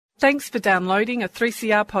Thanks for downloading a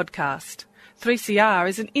 3CR podcast. 3CR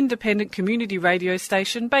is an independent community radio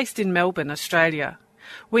station based in Melbourne, Australia.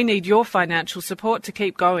 We need your financial support to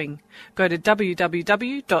keep going. Go to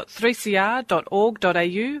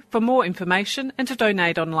www.3cr.org.au for more information and to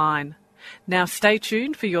donate online. Now stay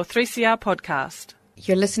tuned for your 3CR podcast.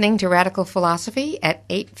 You're listening to Radical Philosophy at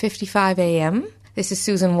 8:55 a.m. This is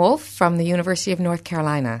Susan Wolf from the University of North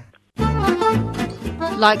Carolina.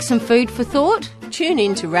 Like some food for thought? Tune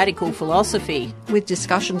in to Radical Philosophy with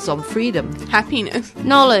discussions on freedom, happiness,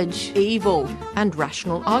 knowledge, evil, and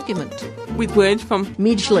rational argument. with words from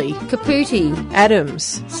Midgley, Caputi,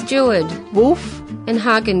 Adams, Stewart, Wolf. and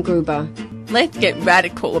Hagengruber. Let's get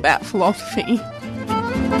radical about philosophy.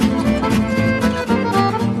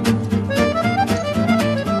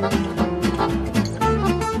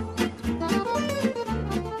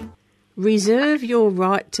 Reserve your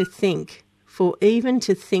right to think, for even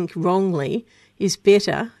to think wrongly is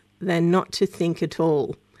better than not to think at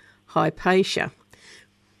all. Hypatia.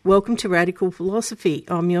 Welcome to Radical Philosophy.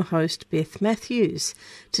 I'm your host, Beth Matthews.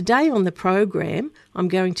 Today on the program, I'm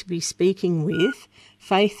going to be speaking with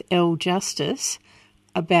Faith L. Justice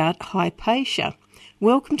about Hypatia.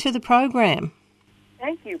 Welcome to the program.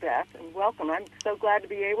 Thank you, Beth, and welcome. I'm so glad to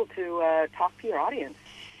be able to talk to your audience.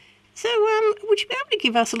 So, would you be able to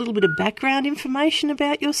give us a little bit of background information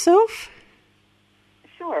about yourself?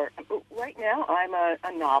 Sure. Right now, I'm a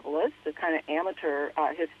novelist, a kind of amateur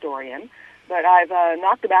historian, but I've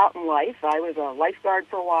knocked about in life. I was a lifeguard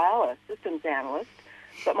for a while, a systems analyst,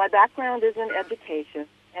 but my background is in education,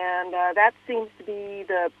 and that seems to be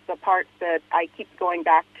the part that I keep going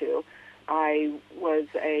back to. I was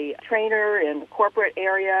a trainer in the corporate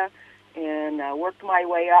area and worked my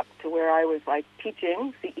way up to where I was like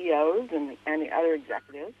teaching CEOs and the other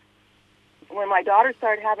executives. When my daughter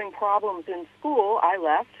started having problems in school, I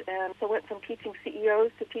left and so went from teaching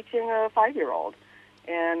CEOs to teaching a 5-year-old.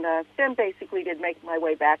 And then basically did make my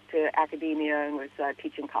way back to academia and was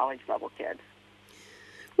teaching college-level kids.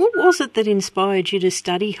 What was it that inspired you to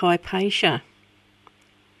study Hypatia?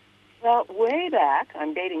 Well, way back,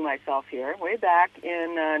 I'm dating myself here, way back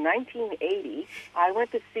in 1980, I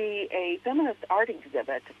went to see a feminist art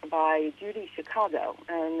exhibit by Judy Chicago,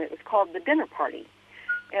 and it was called The Dinner Party.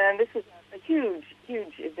 And this was a huge,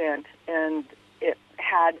 huge event, and it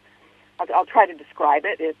had, I'll try to describe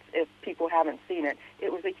it if people haven't seen it.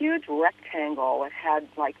 It was a huge rectangle. It had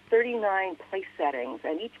like 39 place settings,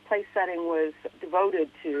 and each place setting was devoted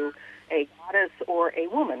to a goddess or a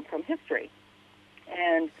woman from history.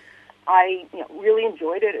 And I really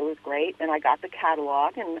enjoyed it. It was great, and I got the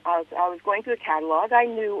catalog, and I was going through the catalog. I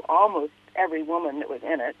knew almost every woman that was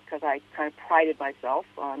in it because I kind of prided myself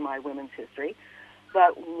on my women's history.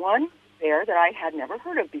 But one there that I had never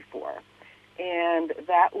heard of before, and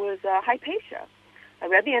that was Hypatia. I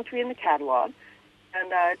read the entry in the catalog,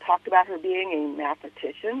 and talked about her being a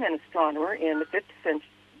mathematician and astronomer in the 5th century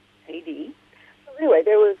A.D. So anyway,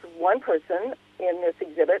 there was one person in this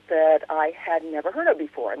exhibit that I had never heard of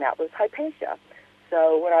before, and that was Hypatia.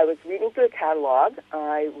 So when I was reading through the catalog,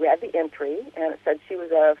 I read the entry, and it said she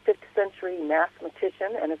was a 5th century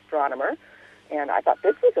mathematician and astronomer. And I thought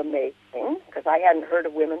this was amazing, because I hadn't heard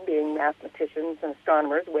of women being mathematicians and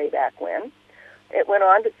astronomers way back when. It went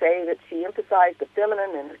on to say that she emphasized the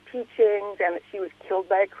feminine in her teachings and that she was killed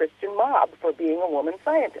by a Christian mob for being a woman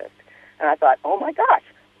scientist. And I thought, oh my gosh,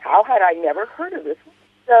 how had I never heard of this?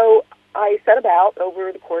 So I set about over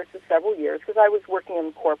the course of several years, because I was working in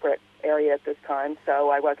the corporate area at this time, so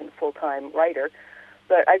I wasn't a full-time writer,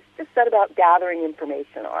 but I just set about gathering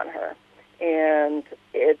information on her. And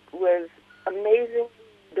it was amazing,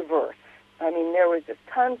 diverse. I mean, there was just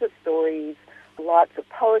tons of stories, lots of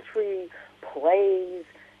poetry, plays,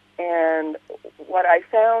 and what I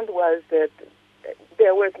found was that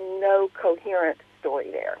there was no coherent story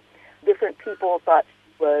there. Different people thought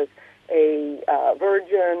she was a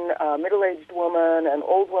virgin, middle-aged woman, an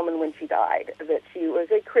old woman when she died, that she was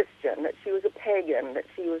a Christian, that she was a pagan, that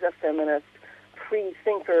she was a feminist, free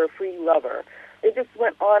thinker, free lover. It just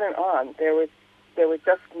went on and on. There was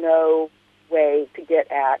just no way to get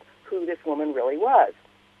at who this woman really was,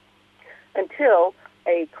 until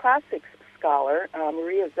a classics scholar,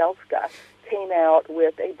 Maria Zelska, came out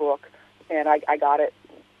with a book, and I got it.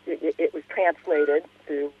 It was translated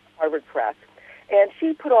through Harvard Press, and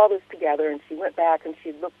she put all this together, and she went back and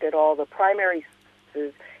she looked at all the primary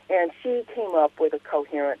sources, and she came up with a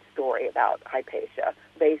coherent story about Hypatia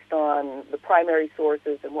based on the primary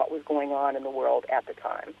sources and what was going on in the world at the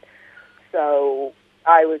time. So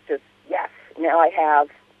I was just, yes, now I have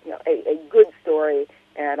a good story,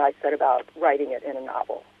 and I set about writing it in a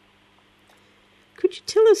novel. Could you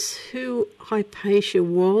tell us who Hypatia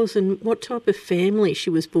was and what type of family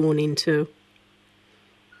she was born into?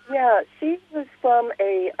 Yeah, she was from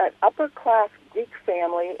an upper-class Greek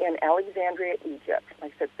family in Alexandria, Egypt,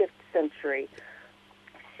 like I said, 5th century.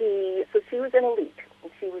 So she was an elite.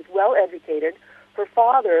 She was well-educated. Her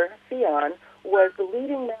father, Theon, was the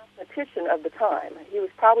leading mathematician of the time. He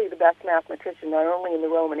was probably the best mathematician not only in the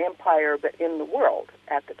Roman Empire but in the world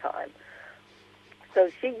at the time. So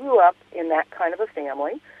she grew up in that kind of a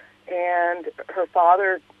family, and her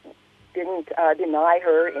father didn't deny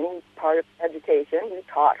her any part of education. He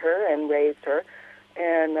taught her and raised her,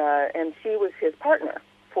 and she was his partner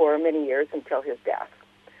for many years until his death.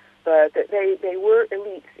 But they were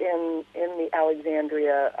elites in the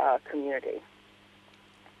Alexandria community.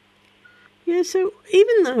 Yeah, so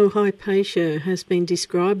even though Hypatia has been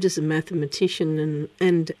described as a mathematician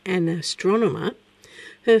and an astronomer,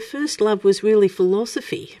 her first love was really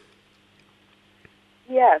philosophy.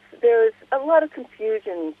 Yes, there's a lot of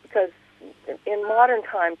confusion because in modern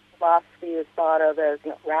times, philosophy is thought of as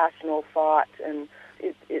rational thought, and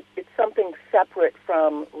it's something separate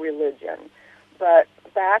from religion. But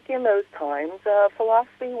back in those times,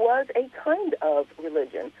 philosophy was a kind of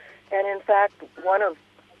religion. And in fact, one of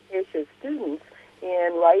Hypatia's students,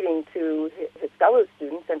 in writing to his fellow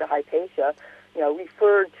students and to Hypatia,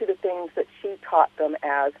 referred to the things that she taught them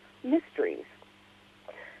as mysteries.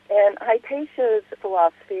 And Hypatia's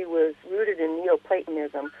philosophy was rooted in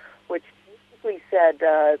Neoplatonism, which basically said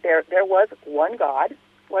there was one God,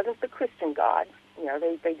 wasn't the Christian God.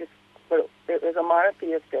 They just it was a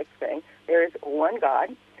monotheistic thing. There is one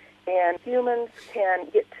God, and humans can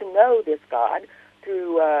get to know this God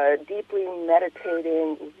through deeply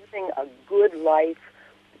meditating, living a good life,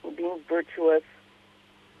 being virtuous,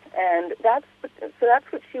 and that's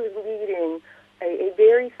what she was leading a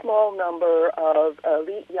very small number of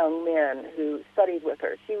elite young men who studied with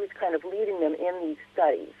her. She was kind of leading them in these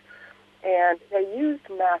studies, and they used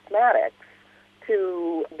mathematics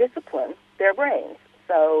to discipline their brains.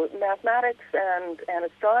 So mathematics and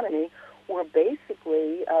astronomy were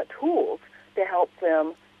basically tools to help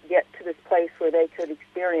them get to this place where they could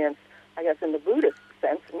experience, I guess in the Buddhist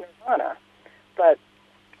sense, nirvana. But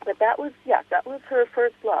that was her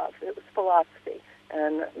first love. It was philosophy.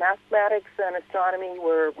 And mathematics and astronomy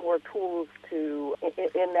were tools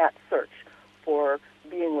in that search for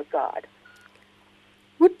being with God.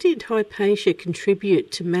 What did Hypatia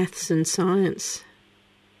contribute to maths and science?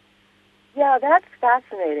 Yeah, that's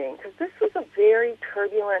fascinating, because this was a very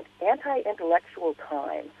turbulent, anti-intellectual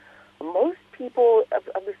time. Most people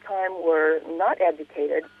of this time were not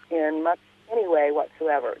educated in much any way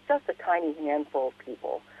whatsoever, just a tiny handful of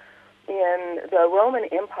people. In the Roman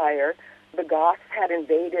Empire, the Goths had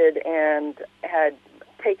invaded and had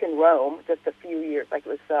taken Rome just a few years, like it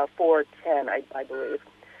was 410, I believe.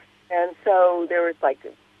 And so there was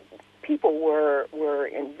people were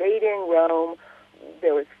invading Rome.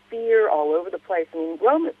 There was fear all over the place. I mean,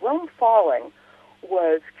 Rome falling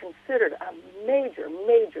was considered a major,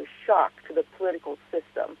 major shock to the political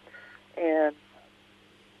system. And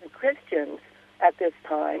the Christians at this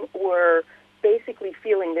time were basically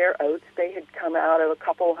feeling their oats. They had come out of a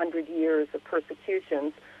couple hundred years of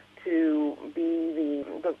persecutions to be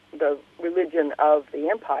the religion of the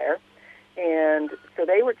empire. And so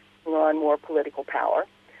they were taking on more political power.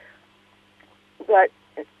 But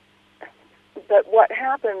what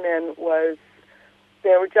happened then was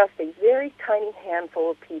there were just a very tiny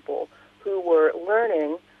handful of people who were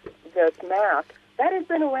learning this math that had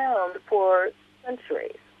been around for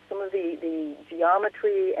centuries. Some of the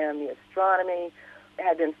geometry and the astronomy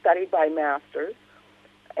had been studied by masters,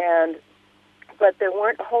 but there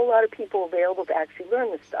weren't a whole lot of people available to actually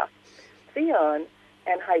learn this stuff. Theon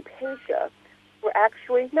and Hypatia were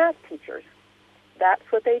actually math teachers. That's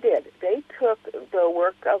what they did. They took the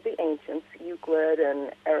work of the ancients, Euclid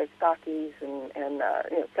and Aristarchus and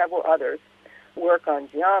several others, work on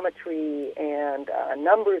geometry and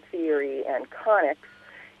number theory and conics,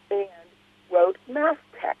 and wrote math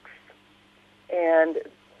texts and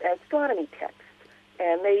astronomy texts.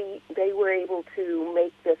 And they were able to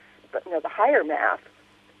make this, the higher math,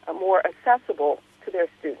 more accessible to their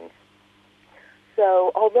students.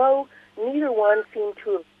 So although neither one seemed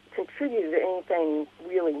to have contributed to anything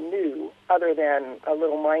really new, other than a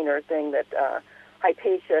little minor thing that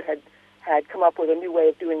Hypatia had come up with a new way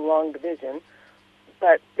of doing long division,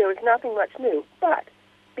 but there was nothing much new. But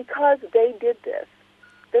because they did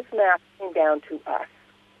this math came down to us.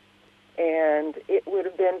 And it would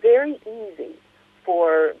have been very easy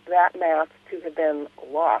for that math to have been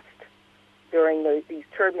lost during these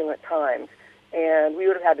turbulent times, and we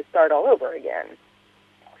would have had to start all over again.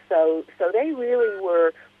 So they really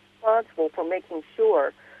were responsible for making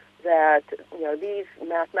sure that these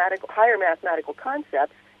higher mathematical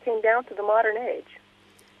concepts came down to the modern age.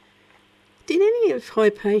 Did any of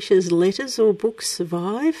Hypatia's letters or books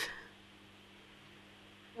survive?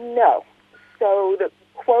 No. So the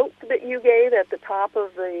quote that you gave at the top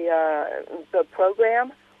of the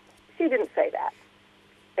program, she didn't say that.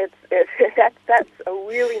 That's a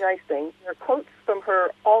really nice thing. There are quotes from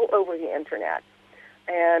her all over the internet,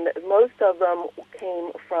 and most of them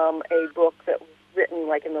came from a book that was written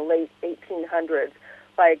like in the late 1800s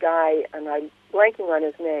by a guy, and I'm blanking on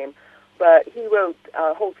his name, but he wrote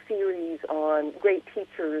a whole series on great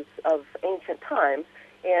teachers of ancient times,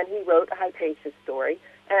 and he wrote a Hypatia story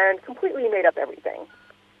and completely made up everything.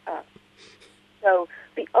 So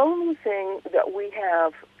the only thing that we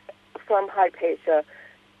have from Hypatia,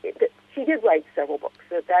 she did write several books,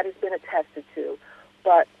 that has been attested to,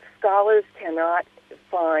 but scholars cannot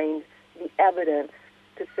find the evidence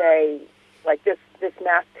to say, like this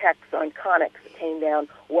math text on conics that came down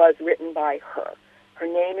was written by her. Her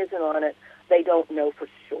name isn't on it. They don't know for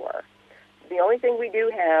sure. The only thing we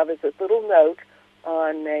do have is a little note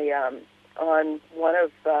on one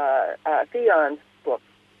of Theon's books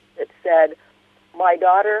that said, "My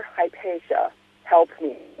daughter Hypatia helped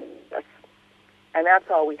me," and that's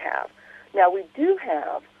all we have. Now we do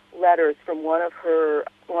have letters from one of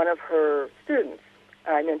her students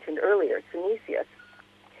I mentioned earlier, Synesius,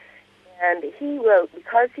 and he wrote,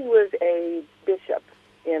 because he was a bishop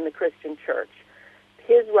in the Christian church,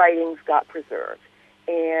 his writings got preserved,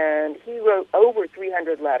 and he wrote over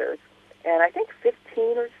 300 letters, and I think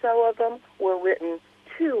 15 or so of them were written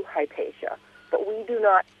to Hypatia, but we do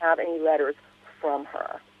not have any letters from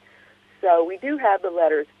her. So we do have the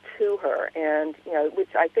letters to her, and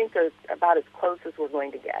which I think are about as close as we're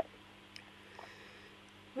going to get.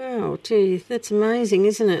 Wow, gee, that's amazing,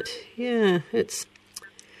 isn't it? Yeah,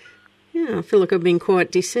 I feel like I've been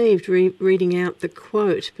quite deceived reading out the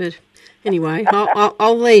quote, but anyway,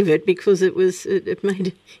 I'll leave it because it made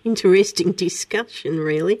an interesting discussion,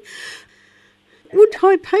 really. Would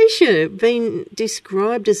Hypatia have been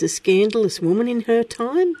described as a scandalous woman in her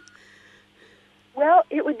time? Well,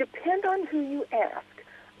 it would depend on who you ask.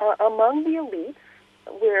 Among the elites,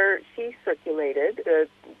 where she circulated,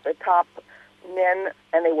 the top men,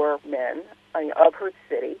 and they were men, of her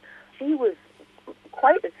city, she was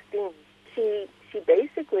quite esteemed. She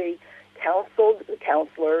basically counseled the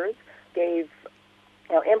counselors, gave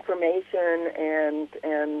information,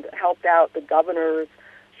 and helped out the governors.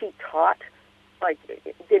 She taught,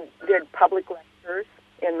 did public lectures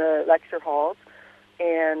in the lecture halls,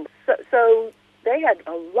 and so they had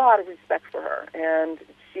a lot of respect for her, and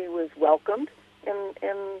she was welcomed in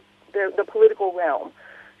the political realm.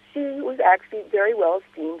 She was actually very well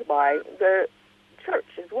esteemed by the church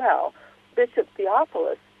as well. Bishop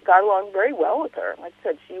Theophilus got along very well with her. Like I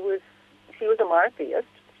said, she was a monotheist.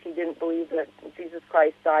 She didn't believe that Jesus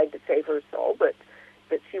Christ died to save her soul, but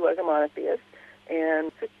she was a monotheist,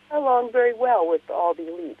 and she got along very well with all the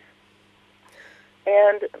elites.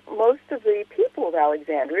 And most of the people of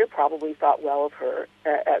Alexandria probably thought well of her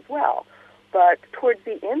as well. But towards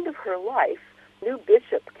the end of her life, a new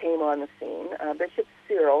bishop came on the scene, Bishop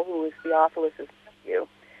Cyril, who was Theophilus' nephew,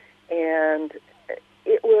 and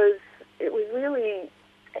it was really,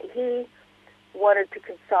 he wanted to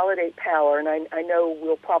consolidate power, and I know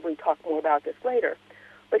we'll probably talk more about this later,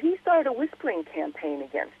 but he started a whispering campaign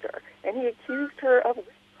against her, and he accused her of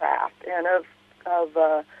witchcraft and of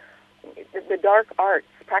the dark arts,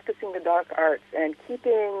 practicing the dark arts, and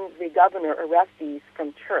keeping the governor Orestes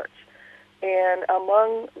from church. And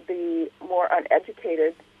among the more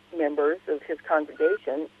uneducated members of his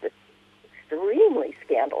congregation, it's extremely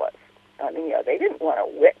scandalous. I mean, they didn't want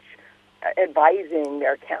a witch advising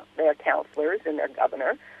their counselors and their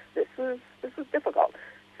governor. This was difficult.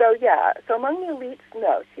 So among the elites,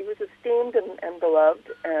 no, she was esteemed and beloved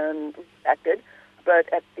and respected.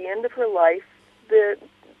 But at the end of her life, the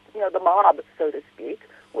mob, so to speak,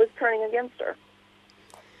 was turning against her.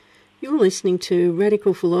 You're listening to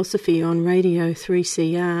Radical Philosophy on Radio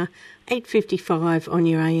 3CR, 855 on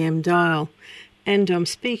your AM dial. And I'm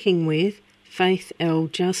speaking with Faith L.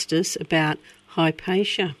 Justice about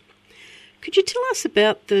Hypatia. Could you tell us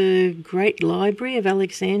about the Great Library of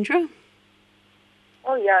Alexandria?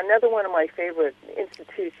 Oh, yeah, another one of my favorite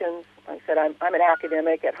institutions. Like I said, I'm an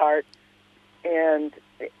academic at heart, and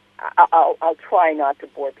I'll try not to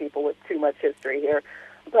bore people with too much history here.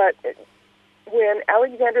 But when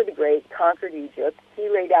Alexander the Great conquered Egypt, he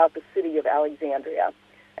laid out the city of Alexandria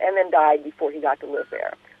and then died before he got to live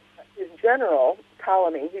there. His general,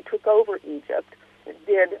 Ptolemy, who took over Egypt,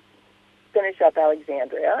 did finish up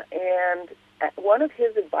Alexandria, and one of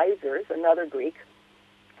his advisors, another Greek,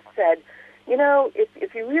 said, you know,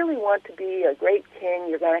 if you really want to be a great king,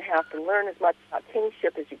 you're going to have to learn as much about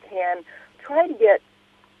kingship as you can. Try to get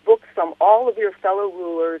books from all of your fellow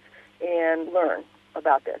rulers and learn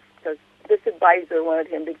about this, because this advisor wanted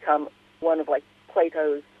him to become one of, like,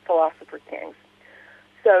 Plato's philosopher kings.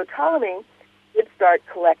 So Ptolemy did start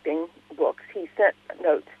collecting books. He sent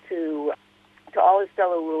notes to all his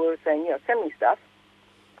fellow rulers saying, you know, send me stuff.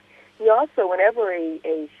 He also, whenever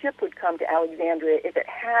a ship would come to Alexandria, if it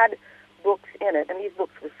had books in it, and these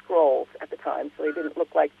books were scrolls at the time, so they didn't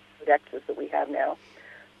look like codexes that we have now,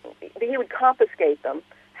 he would confiscate them,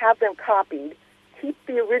 have them copied, keep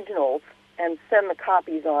the originals, and send the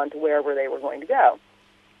copies on to wherever they were going to go.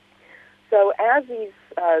 So as these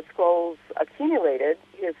scrolls accumulated,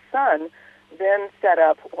 his son then set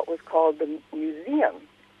up what was called the museum.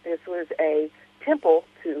 This was a temple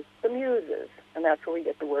to the Muses, and that's where we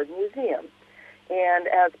get the word museum. And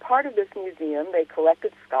as part of this museum, they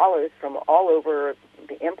collected scholars from all over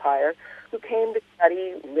the empire who came to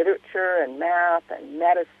study literature and math and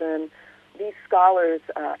medicine. These scholars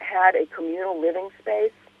had a communal living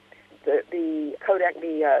space. The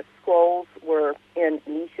scrolls were in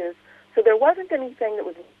niches. So there wasn't anything that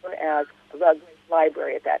was known as the Great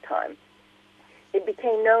Library at that time. It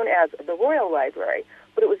became known as the Royal Library,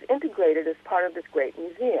 but it was integrated as part of this great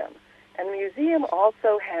museum. And the museum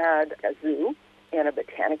also had a zoo and a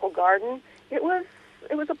botanical garden. It was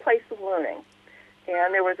a place of learning.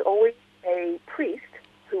 And there was always a priest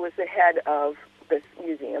who was the head of this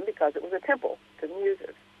museum because it was a temple to the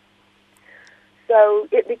Muses. So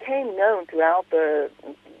it became known throughout the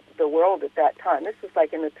world at that time. This was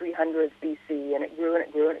like in the 300s BC, and it grew and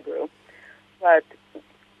it grew and it grew. But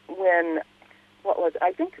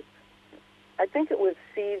I think it was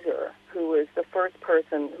Caesar who was the first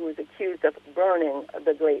person who was accused of burning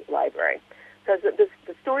the Great Library. Because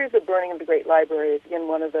the story of the burning of the Great Library is, again,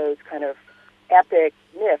 one of those kind of epic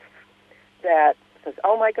myths that says,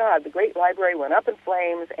 oh my God, the Great Library went up in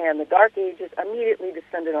flames and the Dark Ages immediately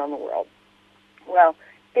descended on the world. Well,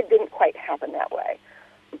 it didn't quite happen that way.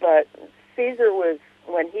 But Caesar was,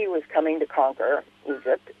 when he was coming to conquer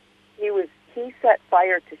Egypt, he set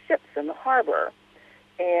fire to ships in the harbor,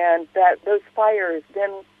 and those fires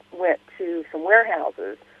then went to some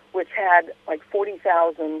warehouses which had like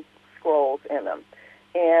 40,000 scrolls in them.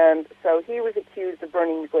 And so he was accused of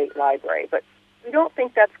burning the Great Library. But we don't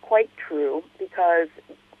think that's quite true because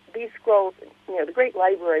these scrolls, you know, the Great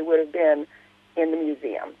Library would have been in the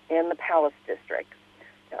museum, in the Palace District.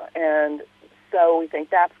 And so we think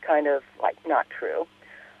that's kind of like not true.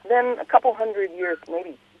 Then a couple hundred years,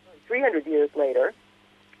 maybe 300 years later,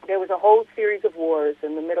 there was a whole series of wars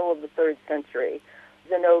in the middle of the 3rd century.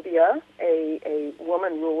 Zenobia, a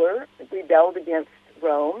woman ruler, rebelled against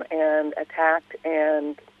Rome and attacked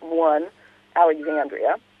and won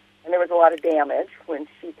Alexandria. And there was a lot of damage when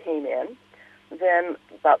she came in. Then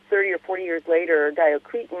about 30 or 40 years later,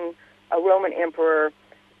 Diocletian, a Roman emperor,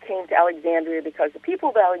 came to Alexandria because the people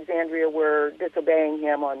of Alexandria were disobeying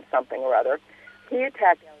him on something or other. He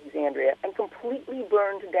attacked Alexandria and completely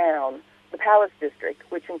burned down the Palace District,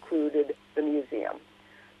 which included the museum.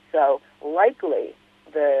 So likely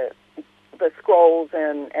the scrolls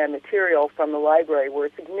and material from the library were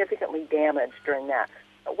significantly damaged during that,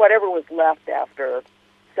 whatever was left after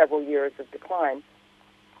several years of decline.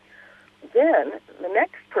 Then the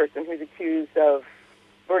next person who's accused of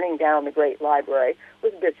burning down the Great Library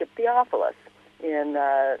was Bishop Theophilus in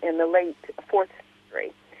the late 4th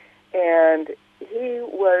century. And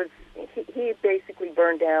he basically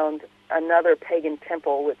burned down another pagan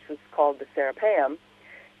temple, which was called the Serapeum,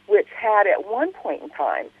 which had at one point in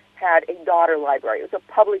time had a daughter library. It was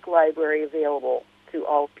a public library available to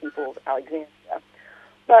all people of Alexandria.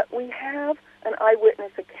 But we have an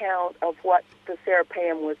eyewitness account of what the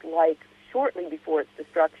Serapeum was like shortly before its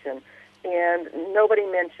destruction, and nobody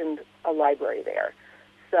mentioned a library there.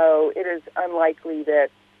 So it is unlikely that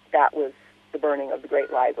that was the burning of the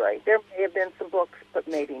Great Library. There may have been some books, but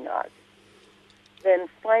maybe not. Then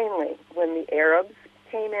finally, when the Arabs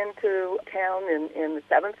came into town in the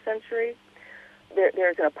 7th century,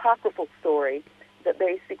 there's an apocryphal story that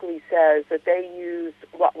basically says that they used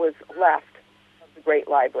what was left of the Great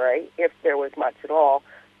Library, if there was much at all,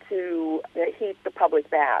 to heat the public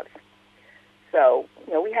baths. So,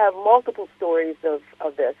 we have multiple stories of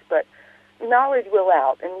this, but knowledge will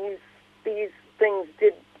out, and these things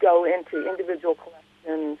did go into individual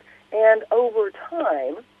collections, and over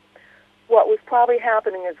time, what was probably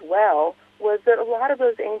happening as well was that a lot of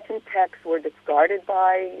those ancient texts were discarded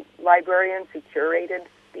by librarians who curated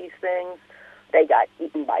these things. They got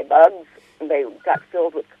eaten by bugs. They got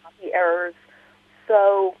filled with copy errors.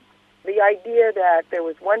 So the idea that there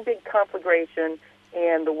was one big conflagration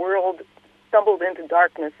and the world stumbled into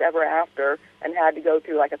darkness ever after and had to go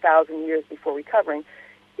through like 1,000 years before recovering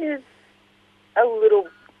is a little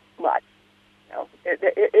much. You know,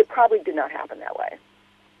 it probably did not happen that way.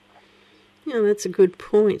 Yeah, that's a good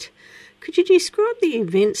point. Could you describe the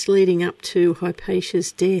events leading up to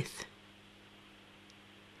Hypatia's death?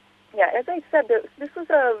 Yeah, as I said, this was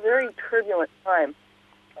a very turbulent time.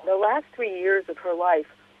 The last 3 years of her life,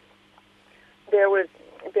 there was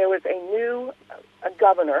a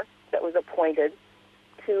governor that was appointed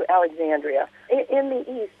to Alexandria. In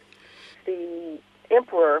the east, the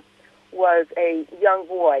emperor was a young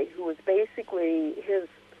boy who was basically his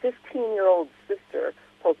 15-year-old sister,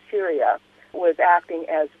 Pulcheria, was acting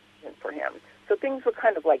as regent for him. So things were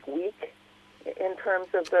kind of like weak in terms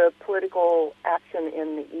of the political action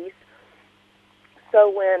in the east. So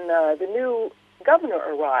when the new governor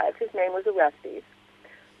arrived, his name was Orestes.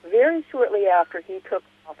 Very shortly after he took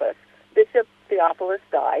office, Bishop Theophilus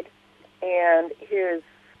died, and his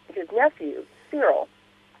nephew, Cyril,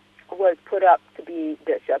 was put up to be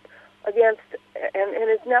bishop against, and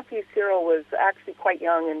his nephew Cyril was actually quite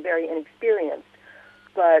young and very inexperienced,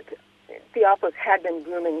 but Theophilus had been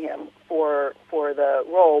grooming him for the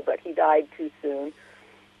role, but he died too soon,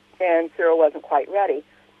 and Cyril wasn't quite ready.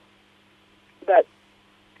 But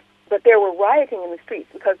there were rioting in the streets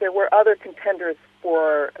because there were other contenders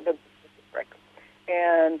for the bishopric.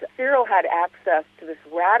 And Cyril had access to this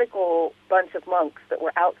radical bunch of monks that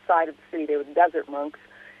were outside of the city. They were desert monks.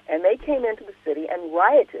 And they came into the city and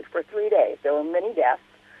rioted for 3 days. There were many deaths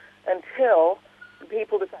until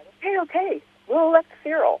people decided, okay, we'll elect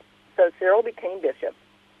Cyril. So Cyril became bishop.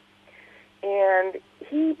 And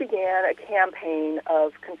he began a campaign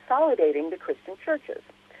of consolidating the Christian churches.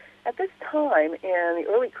 At this time, in the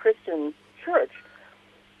early Christian church,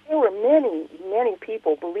 there were many, many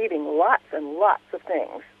people believing lots and lots of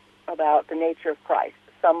things about the nature of Christ.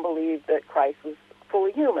 Some believed that Christ was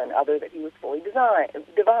fully human, others that he was fully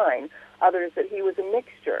divine, others that he was a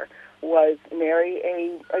mixture. Was Mary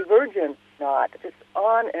a virgin? Not. Just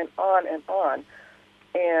on and on and on.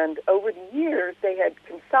 And over the years, they had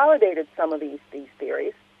consolidated some of these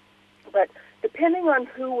theories, but depending on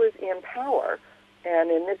who was in power,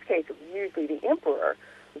 and in this case it was usually the emperor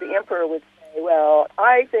would say, well,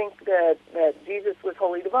 I think that Jesus was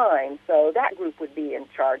wholly divine, so that group would be in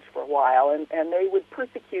charge for a while, and they would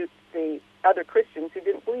persecute the other Christians who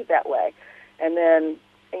didn't believe that way. And then,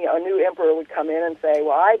 a new emperor would come in and say,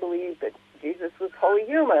 well, I believe that Jesus was wholly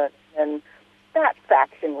human, and that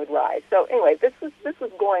faction would rise. So anyway, this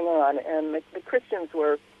was going on, and the Christians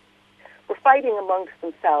were fighting amongst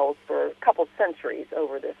themselves for a couple centuries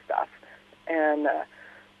over this stuff. And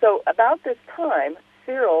so about this time,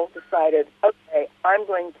 Cyril decided, okay, I'm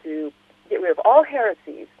going to get rid of all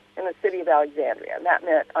heresies in the city of Alexandria. And that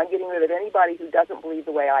meant I'm getting rid of anybody who doesn't believe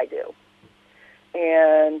the way I do.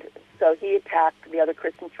 And so he attacked the other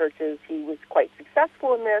Christian churches. He was quite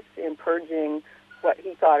successful in this, in purging what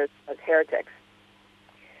he thought as heretics.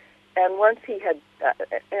 And once he had,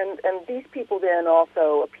 and these people then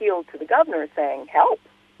also appealed to the governor saying, help,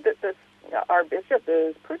 our bishop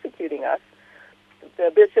is persecuting us.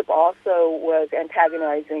 The bishop also was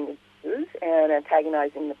antagonizing the Jews and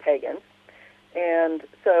antagonizing the pagans. And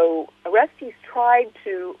so Orestes tried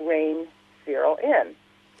to rein Cyril in.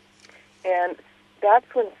 And that's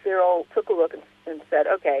when Cyril took a look and said,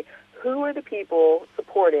 okay, who are the people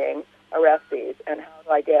supporting Orestes and how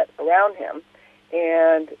do I get around him?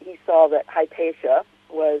 And he saw that Hypatia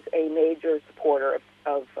was a major supporter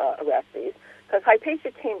of Orestes, because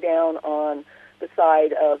Hypatia came down on the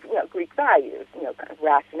side of Greek values, kind of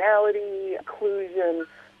rationality, inclusion.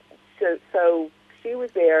 So she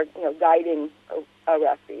was there, guiding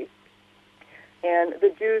Orestes, and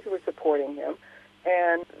the Jews were supporting him.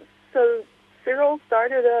 And so Cyril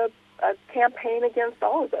started a campaign against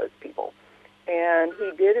all of those people. And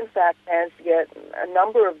he did, in fact, manage to get a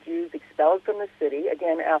number of Jews expelled from the city,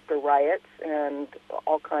 again, after riots and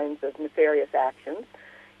all kinds of nefarious actions.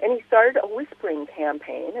 And he started a whispering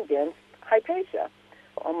campaign against Hypatia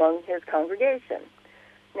among his congregation.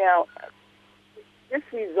 Now, this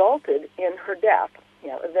resulted in her death.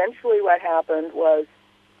 Eventually what happened was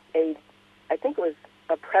I think it was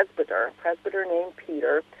a presbyter named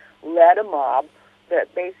Peter, led a mob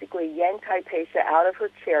that basically yanked Hypatia out of her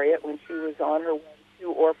chariot when she was on her way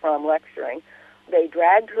to or from lecturing. They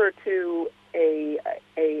dragged her to a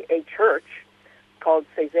church called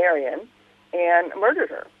Caesarion and murdered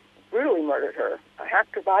her, brutally murdered her,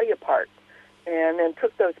 hacked her body apart, and then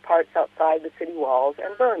took those parts outside the city walls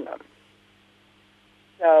and burned them.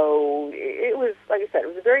 So it was, like I said, it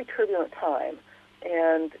was a very turbulent time,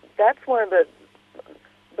 and that's one of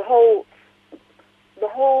the whole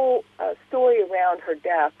story around her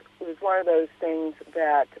death was one of those things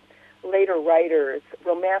that later writers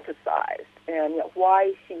romanticized, and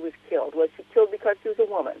why she was killed. Was she killed because she was a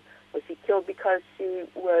woman? Was she killed because she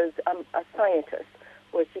was a scientist?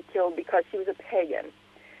 Was she killed because she was a pagan?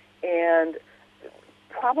 And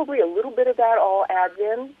probably a little bit of that all adds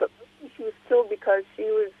in, but she was killed because she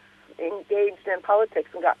was engaged in politics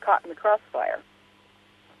and got caught in the crossfire.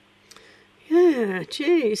 Yeah,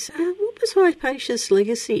 geez. What was Hypatia's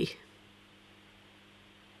legacy?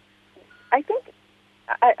 I think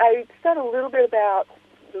I said a little bit about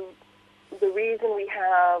the reason we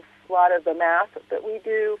have a lot of the math that we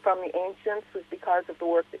do from the ancients was because of the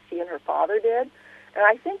work that she and her father did. And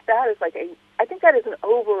I think that is an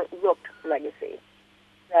overlooked legacy,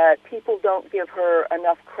 that people don't give her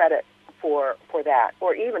enough credit for that,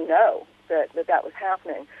 or even know that was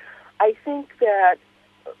happening. I think that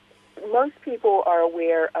most people are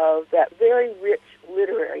aware of that very rich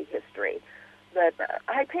literary history that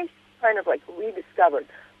Hypatia kind of like rediscovered.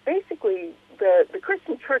 Basically, the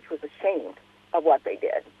Christian church was ashamed of what they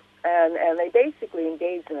did, and they basically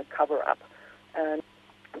engaged in a cover-up. And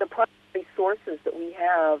the primary sources that we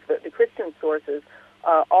have, the Christian sources,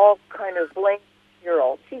 all kind of blame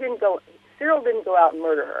Cyril. Cyril didn't go out and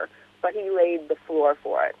murder her, but he laid the floor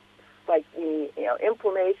for it. Like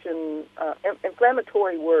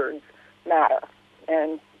inflammatory words matter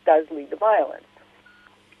and does lead to violence.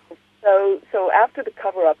 So after the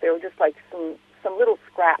cover-up, there were just like some little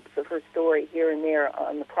scraps of her story here and there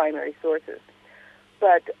on the primary sources.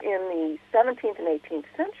 But in the 17th and 18th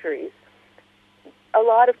centuries, a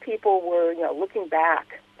lot of people were, looking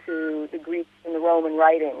back to the Greek and the Roman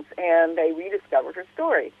writings, and they rediscovered her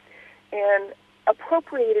story and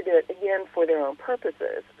appropriated it again for their own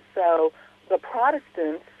purposes. So the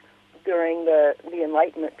Protestants during the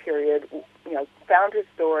Enlightenment period, found her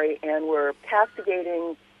story and were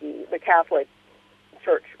castigating the Catholic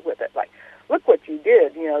Church with it. Like, look what you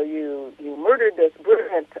did! You murdered this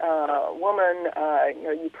brilliant woman.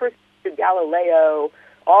 You persecuted Galileo.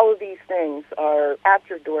 All of these things are at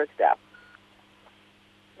your doorstep.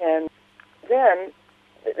 And then,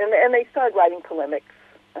 and they started writing polemics,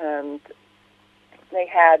 and they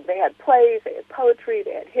had plays, they had poetry,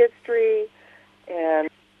 they had history, and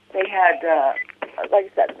they had, like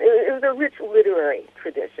I said, it was a rich literary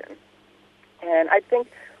tradition. And I think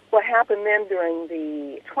what happened then during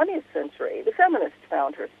the 20th century, the feminists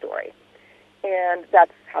found her story, and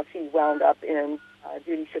that's how she wound up in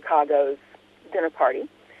Judy Chicago's dinner party.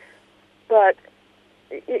 But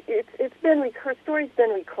her story's been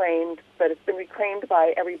reclaimed, but it's been reclaimed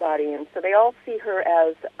by everybody, and so they all see her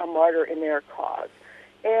as a martyr in their cause.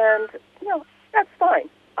 And, that's fine.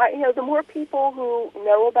 The more people who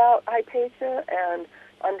know about Hypatia and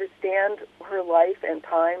understand her life and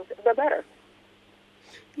times, the better.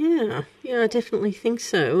 Yeah, I definitely think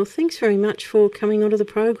so. Well, thanks very much for coming onto the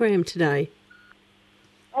program today.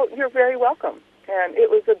 Oh, you're very welcome, and it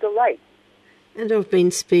was a delight. And I've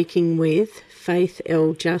been speaking with Faith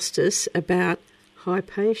L. Justice about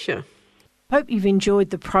Hypatia. Hope you've enjoyed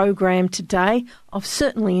the program today. I've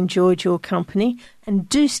certainly enjoyed your company, and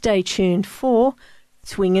do stay tuned for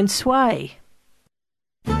Swing and Sway.